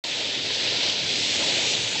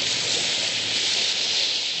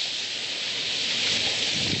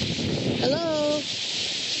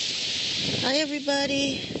Hi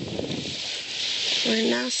everybody, we're in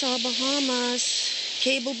Nassau, Bahamas,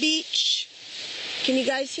 Cable Beach. Can you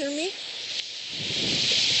guys hear me?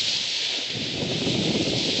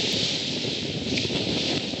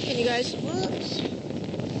 Can you guys, whoops.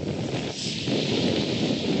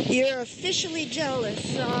 You're officially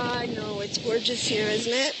jealous. I know, it's gorgeous here,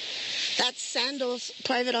 isn't it? That's Sandals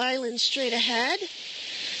Private Island straight ahead.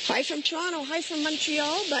 Hi from Toronto, hi from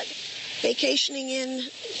Montreal, but vacationing in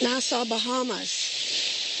Nassau,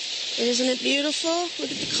 Bahamas. Isn't it beautiful?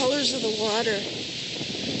 Look at the colors of the water.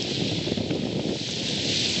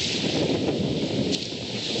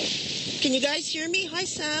 Can you guys hear me? Hi,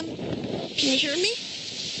 Sam. Can you hear me?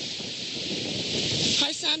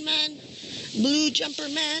 Hi, Sandman. Blue Jumper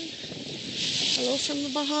Man. Hello from the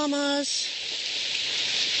Bahamas.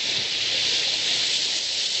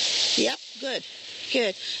 Yep, good.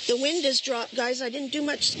 Good. The wind has dropped, guys. I didn't do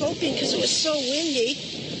much scoping because it was so windy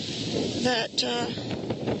that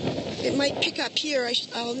it might pick up here.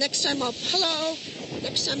 Next time I'll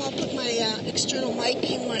put my external mic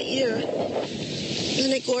in my ear.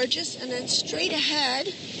 Isn't it gorgeous? And then straight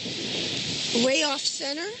ahead, way off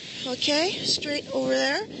center, okay, straight over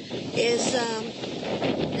there is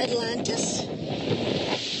Atlantis.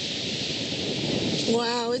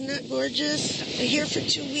 Wow, isn't that gorgeous? We're here for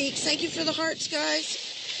 2 weeks. Thank you for the hearts, guys.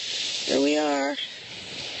 Here we are.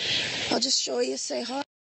 I'll just show you, say hi.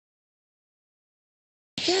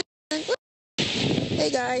 Hey,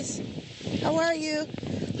 guys. How are you?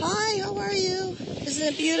 Hi, how are you?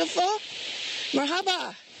 Isn't it beautiful?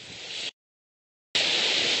 Marhaba.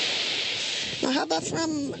 Marhaba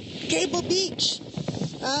from Cable Beach.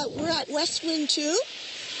 We're at West Wind 2.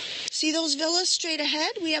 See those villas straight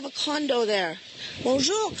ahead? We have a condo there.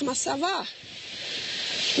 Bonjour, comment ça va?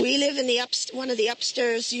 We live in one of the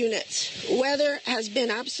upstairs units. Weather has been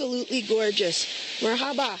absolutely gorgeous.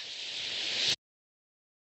 Marhaba.